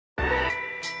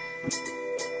Hi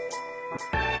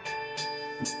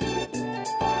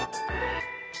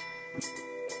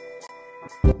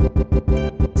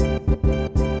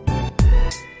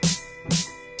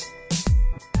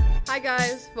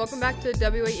guys, welcome back to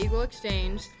WA Eagle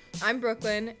Exchange. I'm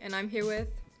Brooklyn, and I'm here with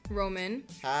Roman.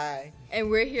 Hi. And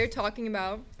we're here talking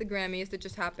about the Grammys that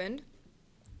just happened.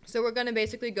 So we're going to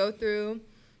basically go through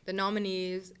the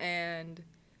nominees and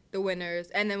the winners,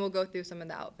 and then we'll go through some of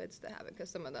the outfits that happened, because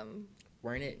some of them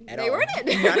Weren't it at all? They weren't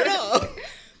it. Not at all.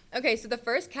 Okay, so the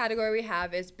first category we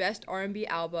have is Best R&B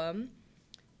Album.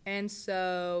 And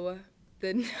so,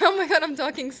 oh my god, I'm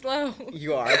talking slow.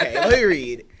 You are. Okay, let me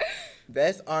read.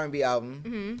 Best R&B Album.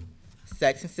 Mm-hmm.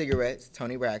 Sex and Cigarettes,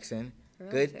 Toni Braxton.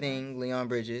 Really? Good Thing, Leon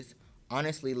Bridges.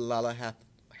 Honestly, Lala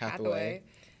Hathaway.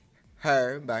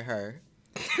 Her by Her.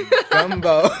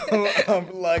 Gumbo,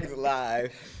 Unplugged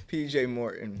Live, PJ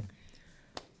Morton.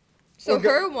 So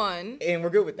her won. And we're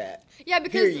good with that. Yeah,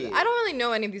 because Period. I don't really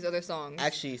know any of these other songs.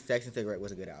 Actually, Sex and Cigarette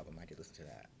was a good album. I did listen to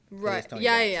that. Right.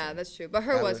 Yeah, that's true. But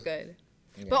her That was was- good.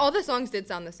 Yeah. But all the songs did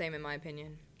sound the same, in my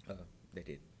opinion. They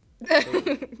did.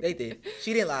 They did.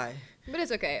 She didn't lie. But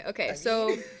it's okay. Okay,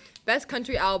 so Best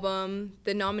Country Album,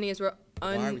 the nominees were...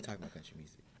 Why are we talking about country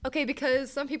music? Okay,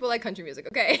 because some people like country music,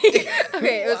 okay?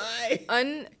 Okay, it was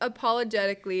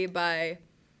Unapologetically by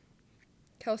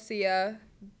Kelsia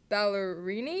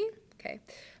Ballerini. Okay.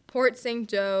 Port St.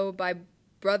 Joe by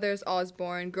Brothers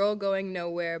Osborne. Girl Going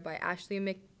Nowhere by Ashley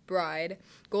McBride.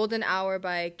 Golden Hour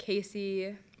by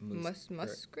Casey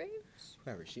Musgraves.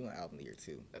 Whoever. She won Album of the Year,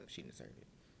 too. She deserved it.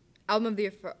 Album of the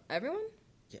Year for everyone?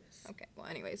 Yes. Okay, well,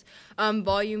 anyways.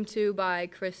 Volume 2 by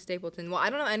Chris Stapleton. Well, I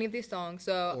don't know any of these songs,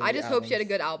 so Or I the just hope she had a albums.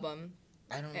 good album.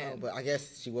 I don't know, but I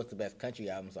guess she was the best country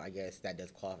album, so I guess that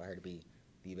does qualify her to be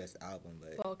the best album.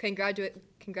 But Well,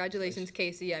 congratulations,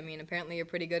 Casey. I mean, apparently you're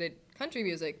pretty good at country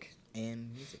music.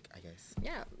 and music, I guess.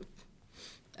 Yeah.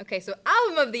 Okay, so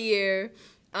Album of the Year.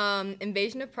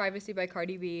 Invasion of Privacy by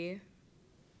Cardi B. You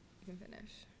can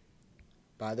finish.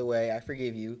 By the way, I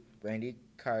Forgive You, Brandy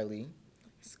Carly,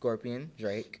 Scorpion,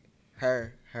 Drake,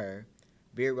 Her,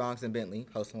 Beard Bronx and Bentley,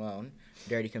 Post Malone,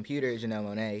 Dirty Computer, Janelle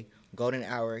Monáe, Golden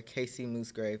Hour, Casey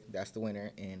Musgrave, that's the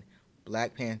winner, and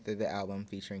Black Panther, the album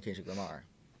featuring Kendrick Lamar.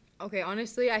 Okay,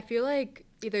 honestly, I feel like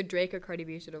either Drake or Cardi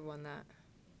B should have won that.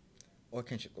 Or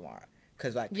Kendrick Lamar.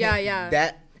 Because, like, Yeah.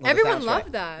 that was the Everyone soundtrack.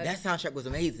 loved that. That soundtrack was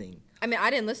amazing. I mean, I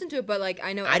didn't listen to it, but, like,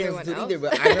 I know I didn't everyone listen to else. it either,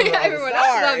 but I remember all the Everyone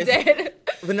else loved stars. it.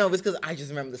 But no, it's because I just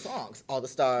remember the songs. All the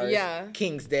Stars, Yeah.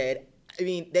 King's Dead. I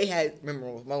mean, they had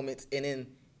memorable moments, and then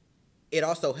it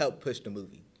also helped push the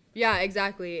movie. Yeah,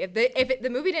 exactly. If the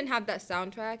movie didn't have that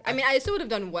soundtrack, I mean, I still would have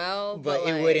done well, But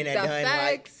like, it wouldn't have the done,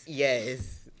 effects. like,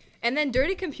 yes. And then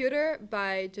Dirty Computer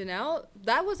by Janelle,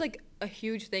 that was like a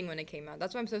huge thing when it came out.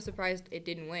 That's why I'm so surprised it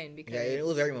didn't win, because Yeah, it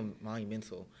was very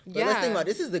monumental. But Yeah. let's think about it.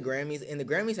 This is the Grammys, and the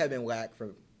Grammys have been whack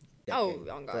for Oh, decades,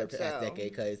 God, for the past so.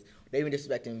 decade, because they've been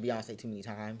disrespecting Beyonce too many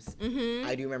times. Mhm.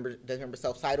 I do remember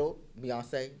Self-Titled,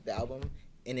 Beyonce, the album,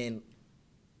 and then,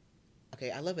 okay,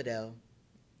 I love Adele.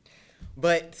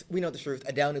 But we know the truth.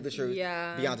 Adele knew the truth.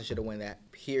 Yeah. Beyonce should have won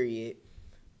that, period.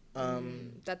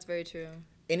 That's very true.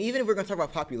 And even if we're going to talk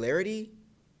about popularity,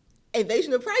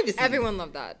 Invasion of Privacy. Everyone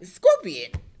loved that.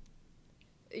 Scorpion.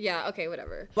 Yeah, okay,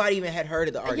 whatever. Nobody even had heard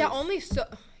of the artist.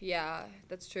 Yeah,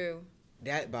 that's true.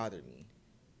 That bothered me.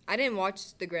 I didn't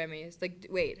watch the Grammys. Like,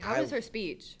 wait, how was her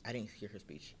speech? I didn't hear her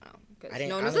speech. Oh, because I didn't.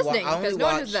 no one was I only listening. I only Because no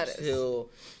one watched knows that is.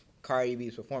 till Cardi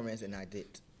B's performance, and I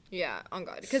did. Yeah, on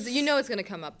God. Because you know it's going to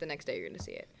come up the next day. You're going to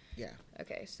see it. Yeah.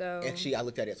 Okay, so... Actually, I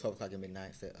looked at it at 12 o'clock at midnight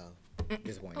and said, oh,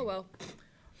 disappointing. Oh, well.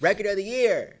 Record of the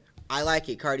year. I like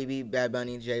it. Cardi B, Bad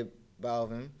Bunny, J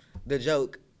Balvin. The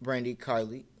Joke, Brandy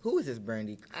Carly. Who is this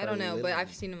Brandy Carly? I don't know, but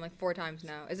I've seen him like 4 times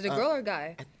now. Is it a girl or a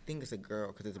guy? I think it's a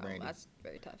girl because it's Brandy. Oh, that's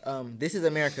very tough. This is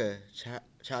America.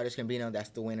 Childish Gambino, that's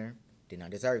the winner. Did not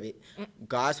deserve it.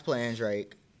 God's Plan,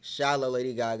 Drake. Shallow,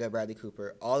 Lady Gaga, Bradley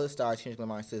Cooper. All the Stars, Kendrick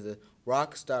Lamar and SZA.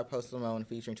 Rockstar, Post Malone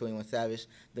featuring 21 Savage.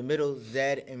 The Middle,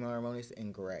 Zed and Harmonious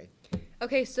and Gray.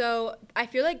 Okay, so I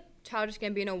feel like Childish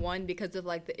Gambino won because of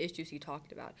like the issues he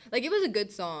talked about. Like, it was a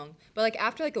good song, but like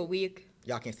after like a week,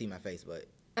 Y'all can't see my face, but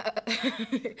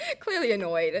clearly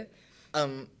annoyed.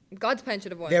 God's Plan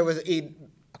should have won. there was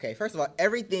okay. First of all,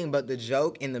 everything but The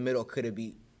Joke in the middle could have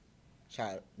beat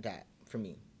that for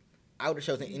me. I would have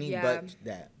chosen any but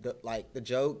that. The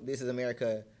Joke, This Is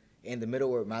America, and The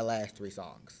Middle were my last 3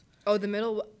 songs. Oh, the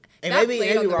middle. And that maybe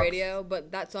played on the Rock- radio,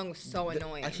 but that song was so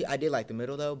annoying. Actually, I did like The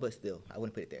Middle though, but still, I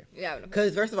wouldn't put it there. Yeah, I wouldn't put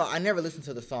Because first of all, I never listened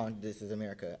to the song "This Is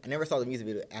America." I never saw the music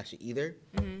video actually either.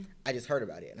 Mm-hmm. I just heard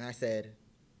about it, and I said,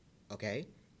 "Okay,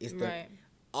 it's the." Right.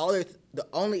 the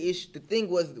only issue, the thing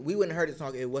was, we wouldn't have heard the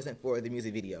song if it wasn't for the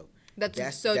music video.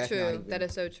 That's so true. That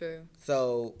is so true.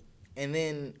 So,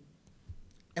 and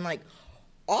like,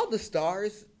 All the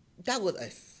Stars, that was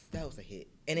a hit.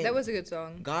 And that was a good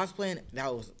song. God's Plan,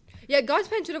 that was... Yeah, God's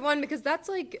Plan should have won because that's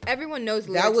like, everyone knows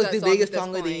lyrics. That was the biggest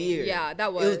song of the year. Yeah,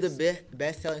 that was. It was the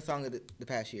best-selling song of the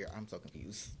past year. I'm so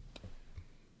confused.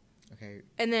 Okay.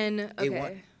 And then, okay.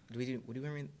 What do you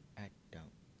remember? I don't.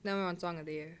 Now we're on Song of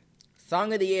the Year.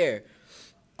 Song of the Year.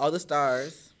 All the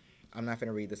Stars. I'm not going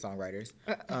to read the songwriters.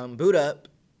 Boot Up.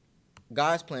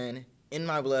 God's Plan. In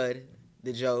My Blood.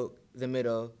 The Joke. The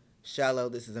Middle. Shallow.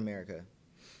 This Is America.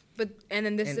 And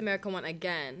then This Is America won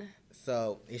again.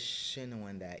 So it shouldn't have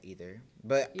won that either.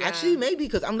 But actually, maybe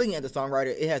because I'm looking at the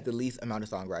songwriter, it has the least amount of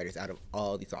songwriters out of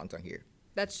all these songs on here.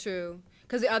 That's true.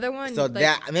 Because the other one... So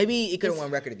that, maybe it could have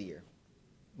won Record of the Year.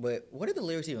 But what did the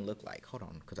lyrics even look like? Hold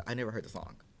on, because I never heard the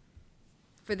song.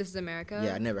 For This Is America?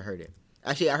 Yeah, I never heard it.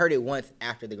 Actually, I heard it once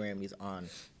after the Grammys on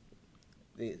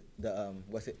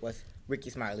what's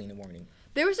Ricky Smiley in the Morning.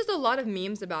 There was just a lot of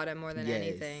memes about it more than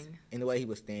anything. And the way he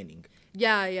was standing.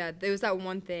 Yeah. There was that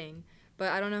one thing.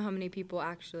 But I don't know how many people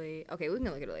actually... Okay, we can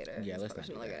look at it later. Yeah, let's not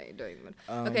look at it during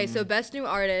okay, so Best New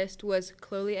Artist was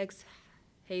Chloe X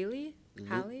Halle?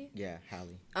 Yeah,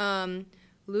 Halle.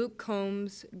 Luke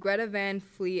Combs, Greta Van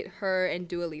Fleet, Her, and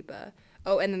Dua Lipa.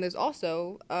 Oh, and then there's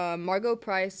also Margot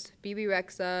Price, BB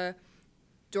Rexa,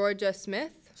 Georgia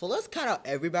Smith. So let's count out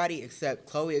everybody except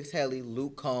Chloe X Halle,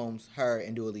 Luke Combs, Her,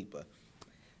 and Dua Lipa.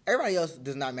 Everybody else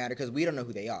does not matter because we don't know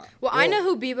who they are. Well, I know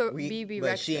who BB Rexa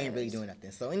but she ain't really doing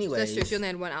nothing. So anyway, that's true. She only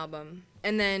had one album.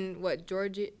 And then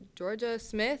Georgia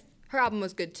Smith? Her album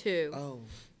was good too. Oh,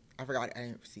 I forgot. I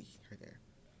didn't see her there.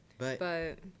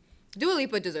 But Dua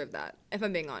Lipa deserved that, if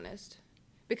I'm being honest.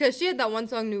 Because she had that one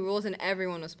song, New Rules, and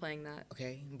everyone was playing that.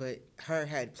 Okay, but Her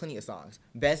had plenty of songs.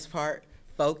 Best Part,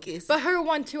 Focus. But Her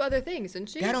won 2 other things, didn't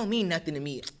she? That don't mean nothing to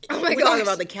me. Oh my god. We're talking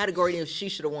about the category if she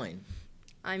should have won.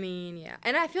 I mean, yeah.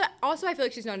 And I feel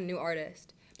like she's not a new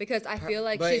artist. Because I feel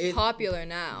like she's popular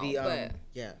now.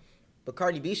 Yeah. But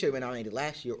Cardi B should have been nominated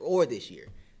last year or this year.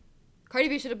 Cardi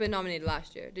B should have been nominated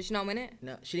last year. Did she not win it?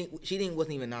 No, she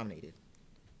wasn't even nominated.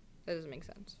 That doesn't make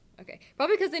sense. Okay.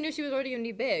 Probably because they knew she was already going to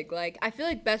be big. Like, I feel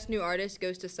like Best New Artist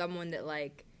goes to someone that,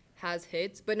 like, has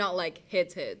hits, but not, like,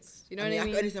 hits. You know what I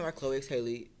mean? I understand why Chloe X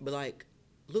Halle, but, like,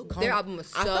 Luke Combs. Their album was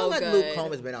so good. I feel like Luke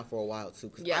Combs has been out for a while, too,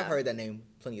 because I've heard that name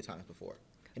plenty of times before.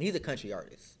 And he's a country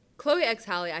artist. Chloe X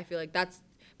Halle, I feel like that's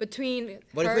between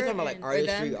But her if we're talking about, like,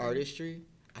 and artistry,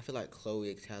 I feel like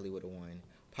Chloe X Halle would have won.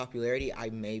 Popularity, I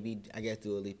guess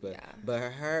Dua Lipa. Yeah.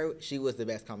 But she was the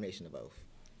best combination of both.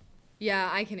 Yeah,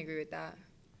 I can agree with that.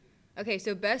 Okay,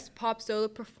 so Best Pop Solo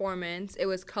Performance, it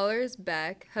was Colors,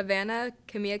 Beck, Havana,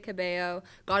 Camila Cabello,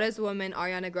 God is a Woman,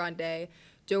 Ariana Grande,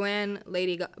 Joanne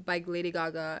by Lady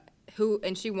Gaga,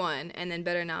 and she won, and then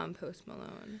Better Now and Post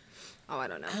Malone. Oh, I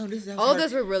don't know. All of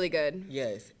those were really good.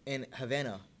 Yes, and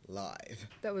Havana live.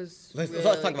 That was let's really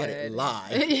talk about good. it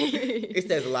live. It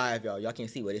says live, y'all. Y'all can't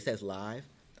see what it says live.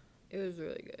 It was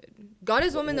really good. God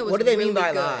is a Woman, that was what do they really mean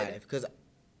by good. live? Because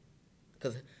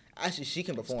actually, she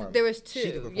can perform. There was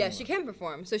 2. She can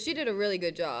perform. So she did a really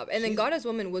good job. And then God is a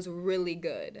Woman was really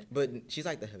good. But she's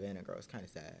like the Havana girl. It's kind of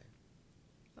sad.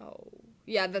 Oh.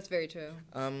 Yeah, that's very true.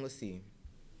 Let's see.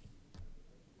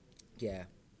 Yeah.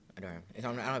 I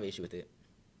don't have an issue with it.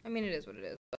 I mean, it is what it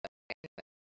is.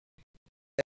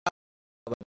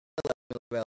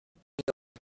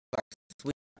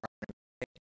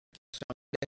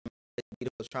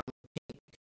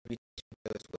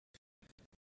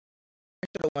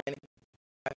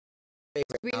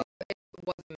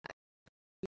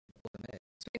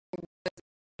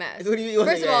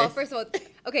 First of all,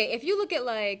 okay, if you look at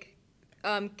like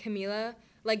Camila,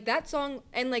 like that song,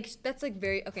 and like that's like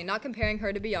very, okay, not comparing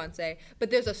her to Beyonce,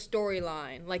 but there's a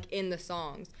storyline like in the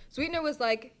songs. Sweetener was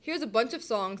like, here's a bunch of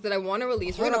songs that I want to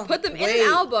release. We're going to put them in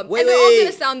an album, and they're all going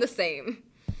to sound the same.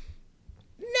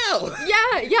 No.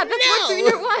 Yeah, that's what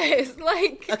Sweetener was.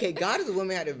 Like, okay, God is a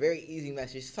Woman had a very easy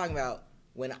message. She's talking about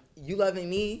when you loving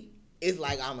me, it's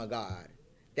like I'm a god.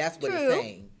 That's what it's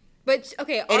saying. But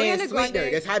okay, Ariana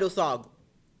Grande, the title song.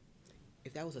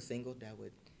 If that was a single, that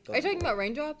would go. Are you talking about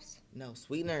Raindrops? No,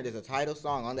 Sweetener. There's a title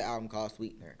song on the album called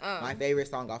Sweetener. Oh. My favorite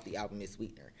song off the album is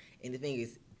Sweetener. And the thing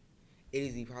is, it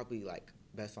is probably like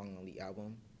best song on the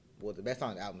album. Well, the best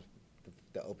song on the album is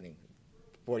the opening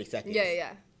 40 seconds.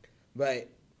 Yeah. But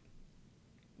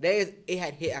it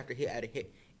had hit after hit after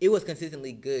hit. It was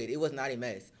consistently good. It was not a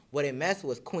mess. What a mess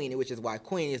was Queen, which is why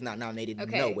Queen is not nominated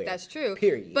nowhere. Okay, that's true.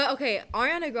 Period. But okay,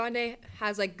 Ariana Grande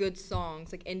has like good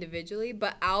songs like individually,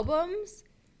 but albums,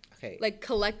 Okay. Like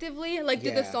collectively, like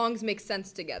did the Yeah. songs make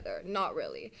sense together? Not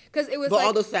really, because it was But like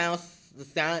all those sounds,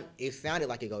 it sounded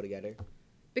like it go together.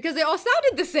 because they all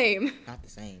sounded the same. Not the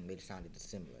same. They just sounded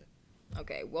similar.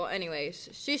 Okay, well, anyways,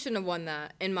 she shouldn't have won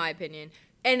that, in my opinion.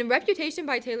 And Reputation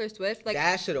by Taylor Swift, like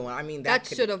That should have won. I mean, that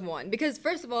should have won because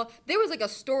first of all, there was like a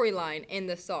storyline in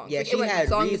the song. Yeah, like, she it went had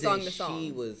song to reason. song to song.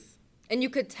 She was. And you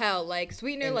could tell, like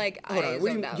Sweetener, And, like hold I on.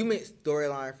 What zoned out. You meant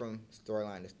storyline from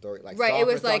storyline to story, like Right, song it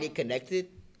was for song, like- it connected.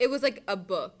 It was like a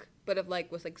book, but of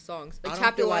like was like songs, like I don't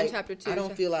chapter feel one, like- chapter two. I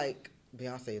don't feel like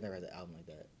Beyonce never had an album like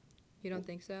that. You don't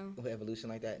think so? With Evolution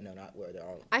like that? No, not where they're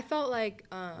all. I felt like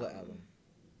What album?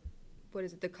 what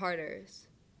is it? The Carters.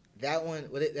 That one.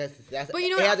 Well, that's. But you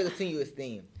know it what? has a continuous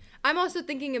theme. I'm also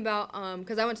thinking about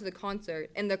because I went to the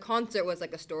concert and the concert was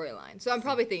like a storyline, so I'm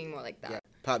probably thinking more like that. Yeah.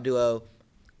 Pop duo,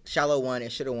 Shallow won.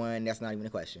 It should have won. That's not even a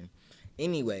question.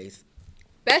 Anyways,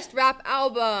 Best rap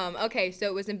album. Okay, so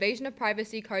it was Invasion of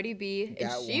Privacy, Cardi B, and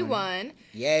That she one. won.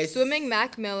 yes. Swimming,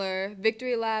 Mac Miller,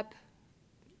 Victory Lap.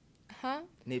 Huh?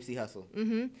 Nipsey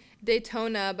Hussle.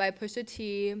 Daytona by Pusha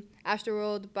T,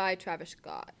 Astroworld by Travis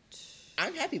Scott.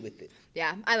 I'm happy with it.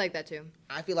 Yeah, I like that too.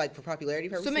 I feel like for popularity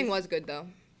purposes, Swimming was good though.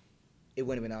 it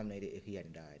wouldn't have been nominated if he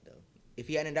hadn't died, though. If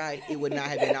he hadn't died, it would not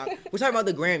have been nominated. We're talking about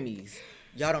the Grammys.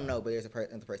 Y'all don't know, but there's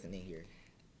another person in here.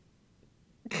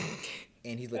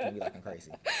 And he's looking at me like I'm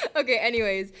crazy. Okay,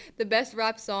 anyways, the best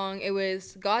rap song, it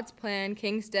was God's Plan,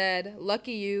 King's Dead,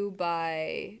 Lucky You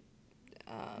by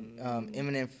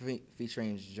Eminem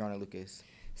featuring Joyner Lucas.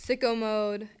 Sicko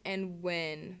Mode, and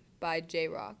Win by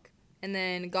J-Rock. And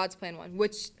then God's Plan won,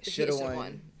 which he Should have should've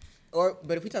won.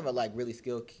 But if we talk about like really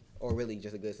skill or really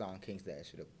just a good song, King's Dead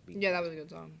should have been. Yeah, that was a good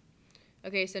song.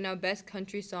 Okay, so now best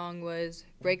country song was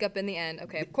Break Up in the End.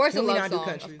 Okay, of course Can a we love not song. do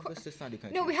country? Of course. Let's just not do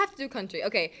country. No, we have to do country.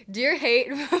 Okay, Dear Hate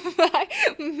by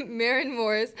Maren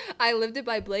Morris. I Lived It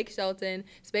by Blake Shelton.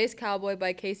 Space Cowboy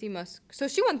by Casey Musk. So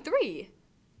she won 3.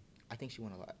 I think she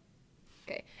won a lot.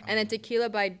 Okay, and then Tequila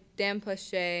by Dan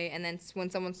Pleshay, and then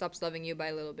When Someone Stops Loving You by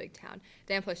Little Big Town.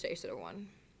 Dan Pleshay should have won.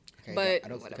 Okay, But I don't listen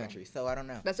to whatever. country, so I don't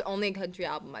know. That's the only country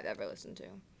album I've ever listened to.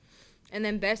 And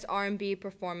then best R&B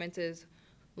performances,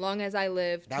 Long As I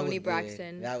Live, That Tony was good.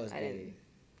 Braxton. That was I good. didn't-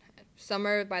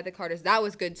 Summer by the Carters. That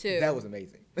was good too. That was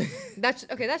amazing. That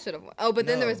should have won. Oh, but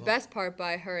then there was No. Best Part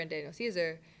by her and Daniel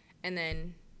Caesar, and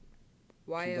then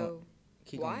Y.O.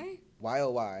 Keep Why? going.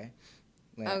 Y-O-Y.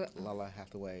 Oh. Lala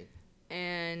Hathaway.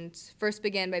 And First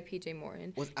Began by P.J.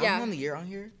 Morton. Was yeah. Album on the Year on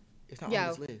here? It's not Yeah. on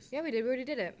this list. Yeah, we did. We already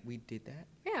did it. We did that?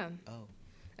 Yeah. Oh.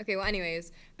 Okay. Well,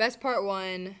 anyways, Best Part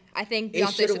won. I think It Beyonce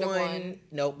should should have have won. won.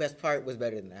 No, Best Part was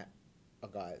better than that. Oh,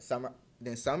 God. Summer?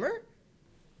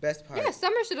 Best Part. Yeah,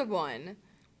 Summer should have won.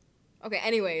 Okay.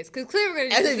 Anyways, because clearly we're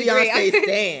As gonna a disagree. Beyonce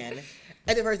stan,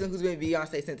 as a person who's been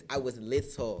Beyonce since I was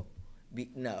little,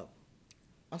 no.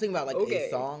 I'm thinking about like Okay. a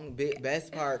song.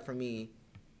 Best Part for me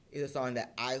is a song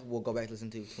that I will go back and listen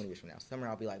to 20 years from now. Summer,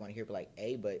 I'll be like, want to hear like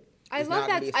A, but I it's love not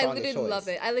gonna that. be a I song of literally love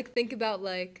choice. it. I like think about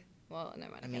like. Well,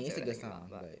 never mind. I mean, can't it's say a what I good think song,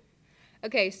 about, but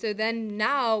Okay, so then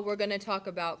now we're gonna talk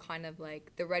about kind of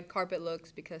like the red carpet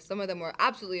looks because some of them were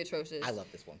absolutely atrocious. I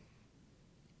love this one.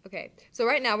 Okay, so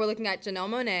right now we're looking at Janelle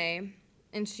Monáe,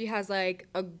 and she has like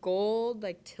a gold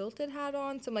like tilted hat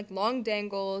on, some like long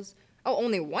dangles. Oh,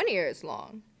 only one ear is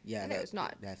long. Yeah, No, it's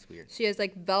not. That's weird. She has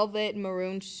like velvet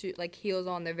maroon like heels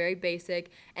on. They're very basic,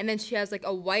 and then she has like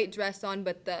a white dress on,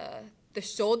 but the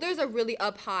shoulders are really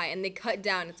up high and they cut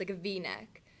down. It's like a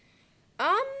V-neck.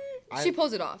 She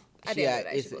pulls it off. At the end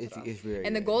of the day, she pulls it off. it's very.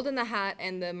 And the rare. gold in the hat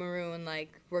and the maroon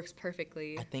like works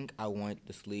perfectly. I think I want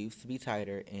the sleeves to be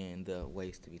tighter and the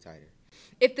waist to be tighter.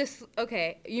 If this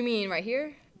okay, you mean right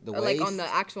here? The Or like on waist? the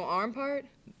actual arm part?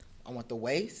 I want the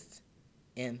waist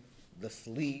and the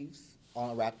sleeves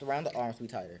all wrapped around the arms to be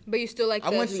tighter. But you still like I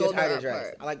the want it to be a shoulder tighter up dress.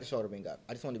 part. I like the shoulder being up.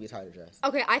 I just want it to be a tighter dress.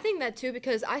 Okay, I think that too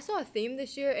because I saw a theme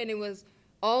this year and it was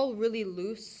all really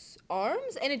loose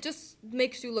arms and it just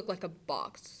makes you look like a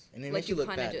box. And it like makes you look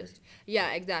kinda fatter.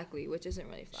 Yeah, exactly, which isn't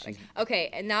really flattering. She's- Okay,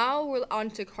 and now we're on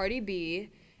to Cardi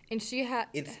B and she had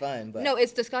It's fun, but No,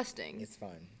 it's disgusting. it's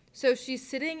fun. So she's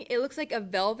sitting, it looks like a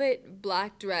velvet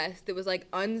black dress that was like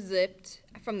unzipped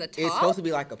from the top. It's supposed to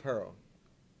be like a pearl.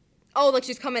 Oh, like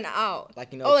she's coming out.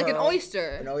 Like, you know, Oh, like an pearl? oyster.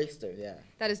 An oyster, yeah.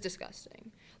 That is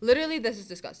disgusting. Literally, this is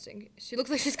disgusting. She looks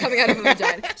like she's coming out of a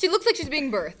vagina. She looks like she's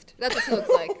being birthed. That's what she looks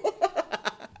like.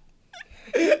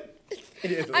 It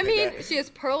is I what mean, it is. she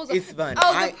has pearls on. It's fun.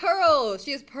 Oh, the pearls.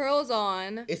 She has pearls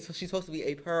on. She's supposed to be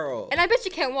a pearl. And I bet she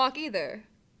can't walk either.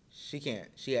 She can't.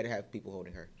 She had to have people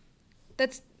holding her.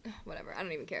 That's whatever. I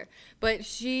don't even care. But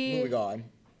she. Moving on.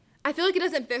 I feel like it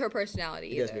doesn't fit her personality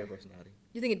It either. does fit her personality.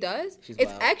 You think it does? She's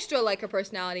It's wild. extra like her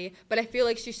personality, but I feel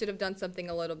like she should have done something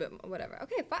a little bit whatever.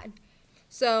 Okay, fine.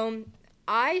 So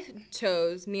I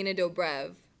chose Nina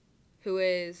Dobrev, who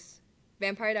is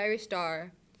Vampire Diaries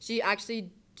star. She's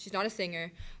not a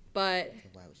singer, but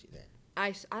Why was she there?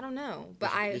 I don't know.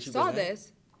 But Did she saw present?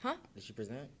 this. Huh? Did she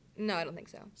present? No, I don't think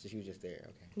so. So she was just there.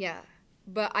 Okay. Yeah.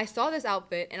 But I saw this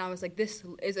outfit and I was like, this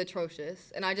is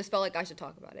atrocious. And I just felt like I should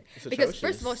talk about it. It's Because,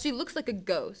 first of all, atrocious. she looks like a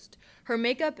ghost. Her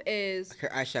makeup is, Her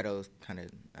eyeshadow's kind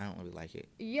of. I don't really like it.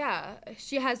 yeah,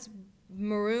 she has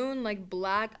maroon, like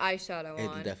black eyeshadow It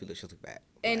on. definitely looks bad.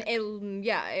 And Black.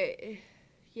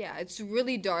 it's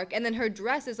really dark. And then her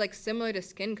dress is like similar to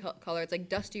skin color. It's like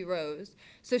dusty rose.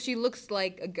 So she looks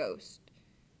like a ghost.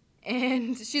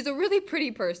 And she's a really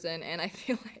pretty person. And I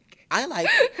feel like.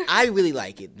 I really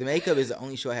like it. The makeup is the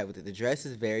only issue I have with it. The dress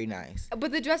is very nice.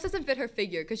 But the dress doesn't fit her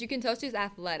figure because you can tell she's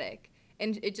athletic.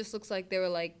 And it just looks like they were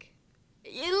like.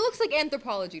 It looks like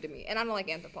Anthropology to me. And I don't like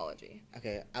Anthropology.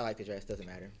 Okay, I like the dress. Doesn't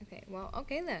matter. Okay, well,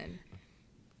 okay then.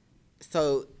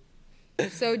 So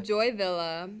So Joy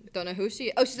Villa, don't know who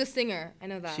she. Oh, she's a singer. I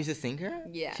know that. she's a singer.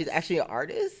 Yes. She's actually an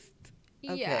artist.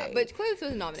 Yeah, Okay. but clearly she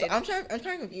was So nominated. I'm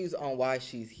trying confused on why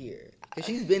she's here. Cause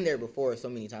she's been there before so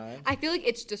many times. I feel like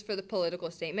it's just for the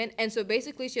political statement. And so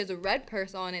basically, she has a red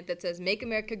purse on it that says "Make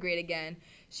America Great Again."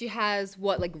 She has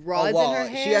like rods A wall. in her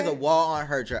hair. She has a wall on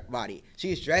her body.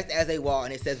 She's dressed as a wall,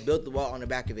 and it says "Build the wall" on the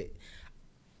back of it.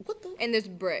 What the? And there's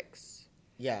bricks.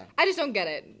 Yeah. I just don't get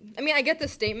it. I mean, I get the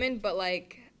statement, but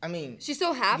like, I mean, she's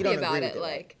so happy don't about agree it. with it,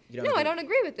 right? Like, You don't no, I agree. don't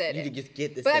agree with it. you could just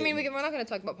get this. But I mean, we're not going to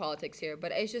talk about politics here.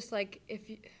 But it's just like,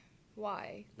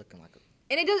 why? looking like a.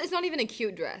 And it's not even a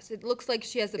cute dress. It looks like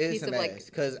she has a piece of like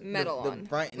because metal the on.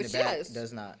 front and which the she back has.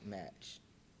 does not match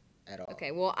at all.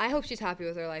 Okay, well, I hope she's happy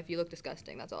with her life. You look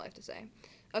disgusting. That's all I have to say.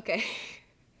 Okay.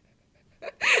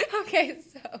 Okay,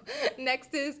 so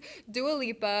next is Dua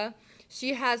Lipa.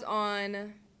 She has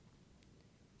on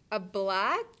a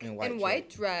black And and white white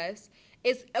dress.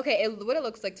 It's okay. What it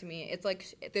looks like to me, it's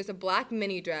like there's a black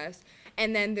mini dress,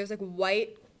 and then there's like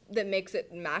white that makes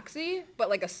it maxi, but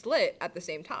like a slit at the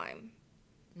same time.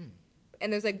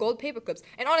 And there's like gold paper clips,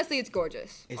 and honestly, it's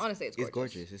gorgeous. It's gorgeous. It's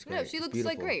gorgeous. It's great. No, she It's looks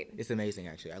like beautiful. great. It's amazing,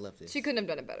 actually. I love this. She couldn't have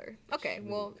done it better. Okay, She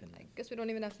really well, couldn't. I guess we don't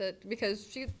even have to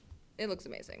because it looks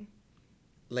amazing.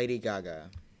 Lady Gaga.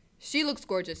 She looks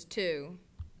gorgeous too.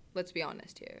 Let's be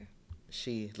honest here.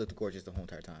 She looked gorgeous the whole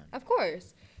entire time. Of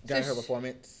course. During So her sh-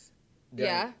 performance.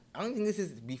 Yeah. I don't think this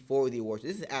is before the awards.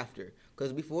 This is after.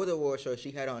 Because before the award show, she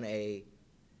had on a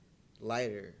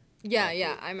lighter. Yeah, outfit,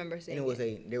 yeah, I remember seeing And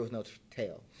it. there was no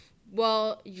tail.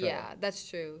 Well, yeah, that's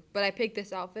true. But I picked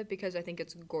this outfit because I think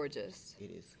it's gorgeous.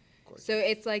 It is gorgeous. So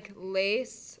it's like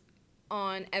lace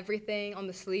on everything on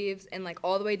the sleeves and like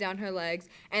all the way down her legs,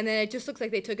 and then it just looks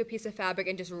like they took a piece of fabric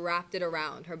and just wrapped it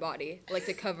around her body like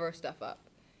to cover stuff up.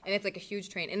 And it's like a huge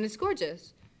train, and it's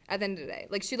gorgeous at the end of the day.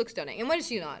 Like she looks stunning. And what is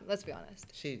she not? Let's be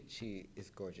honest. She is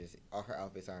gorgeous. All her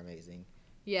outfits are amazing.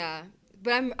 Yeah.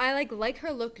 But I like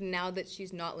her look now that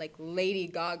she's not like Lady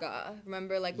Gaga.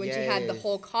 Remember like when she had the Yes.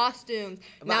 whole costumes.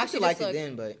 But Now I she actually just liked it looks.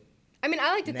 then, but I mean,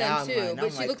 I liked it now then too, I'm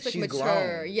but she like, looks like she's mature.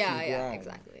 grown. Yeah, She's yeah, grown.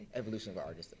 exactly. Evolution of an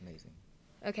artist, amazing.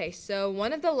 Okay, so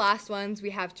one of the last ones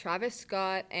we have Travis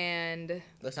Scott and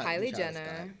Let's not do Kylie Travis Jenner.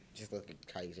 Scott. Just look at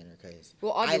Kylie Jenner because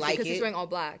Well, I obviously like because he's it. wearing all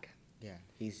black. Yeah,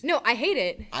 he's. No, I hate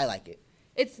it. I like it.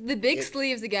 It's the big It-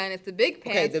 sleeves again. It's the big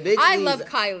Okay, pants. the big I sleeves- love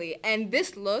Kylie, and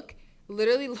this look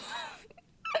literally.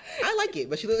 I like it,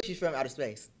 but she looks like she's from outer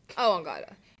space. Oh my god!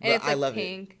 And But it's like I love it.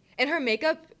 pink, and her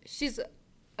makeup. She's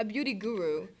a beauty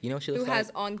guru You know what she who looks has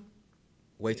like? on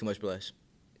Way too much blush.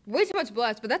 way too much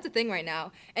blush, but that's the thing right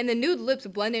now. And the nude lips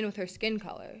blend in with her skin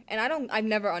color, and I've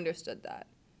never understood that.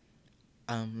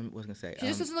 What was I gonna say? She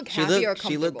just doesn't look she happy or She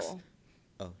comfortable.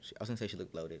 looks. I was gonna say she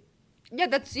looked bloated. Yeah,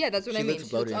 that's what I mean. looks She looks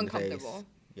bloated in the face. uncomfortable.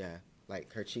 Yeah,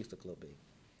 like her cheeks look a little big.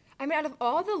 I mean, out of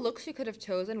all the looks she could have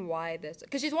chosen, why this?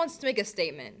 Because she wants to make a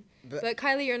statement. But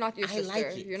Kylie, you're not your I sister. like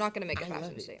it. You're not gonna make a I love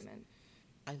fashion it. statement.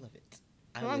 I love it.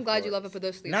 Well, I'm glad you love it, but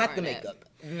those sleeves Not aren't the it. makeup.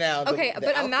 No. Okay, the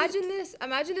but outfit.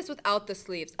 imagine this without the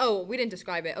sleeves. Oh, we didn't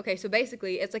describe it. Okay, so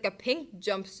basically, it's like a pink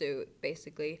jumpsuit,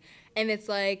 basically, and it's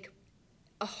like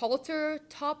a halter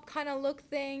top kind of look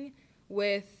thing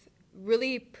with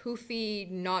really poofy,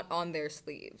 not on their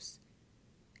sleeves,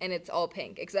 and it's all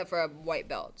pink except for a white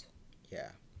belt.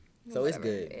 Yeah. So it's Whatever.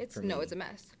 good. It's for no, me. it's a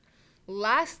mess.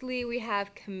 Lastly, we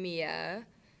have Camilla.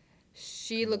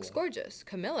 She looks Camilla. gorgeous.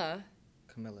 Camilla.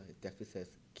 Camilla it definitely says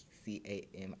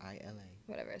Camila.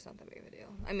 Whatever, it's not that big of a deal.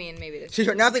 I mean, maybe it is. She's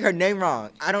pronouncing her name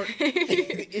wrong. I don't.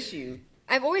 It's the issue.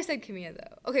 I've always said Camilla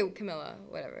though. Okay, well, Camilla,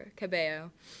 whatever.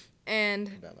 Cabello.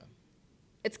 And Bella.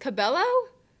 it's Cabello?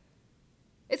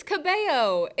 It's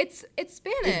Cabello. It's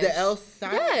Spanish. Is the L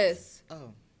silent? Yes.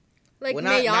 Oh. Like Well,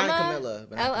 Mayama. not Camilla,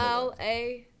 but not Camilla.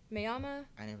 LLA. Mayama.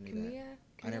 I never knew Camilla?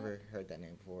 that. I never heard that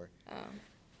name before.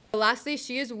 Lastly,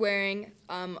 she is wearing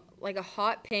like a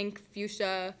hot pink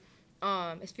fuchsia.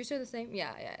 Is fuchsia the same?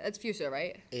 Yeah, it's fuchsia,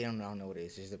 right? I don't know what it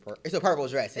is. It's a purple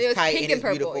dress. It's It was tight pink and it's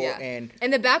purple, beautiful, yeah.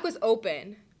 and the back was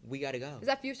open. we gotta go. Is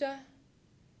that fuchsia?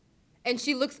 And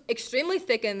she looks extremely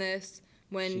thick in this.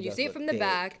 When She you does see it look from the thick.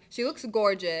 back, she looks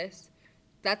gorgeous.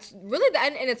 That's really the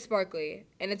end, and it's sparkly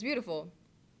and it's beautiful.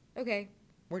 Okay,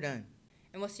 We're done.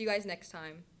 and we'll see you guys next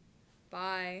time.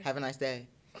 Bye. Have a nice day.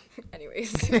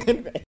 Anyways.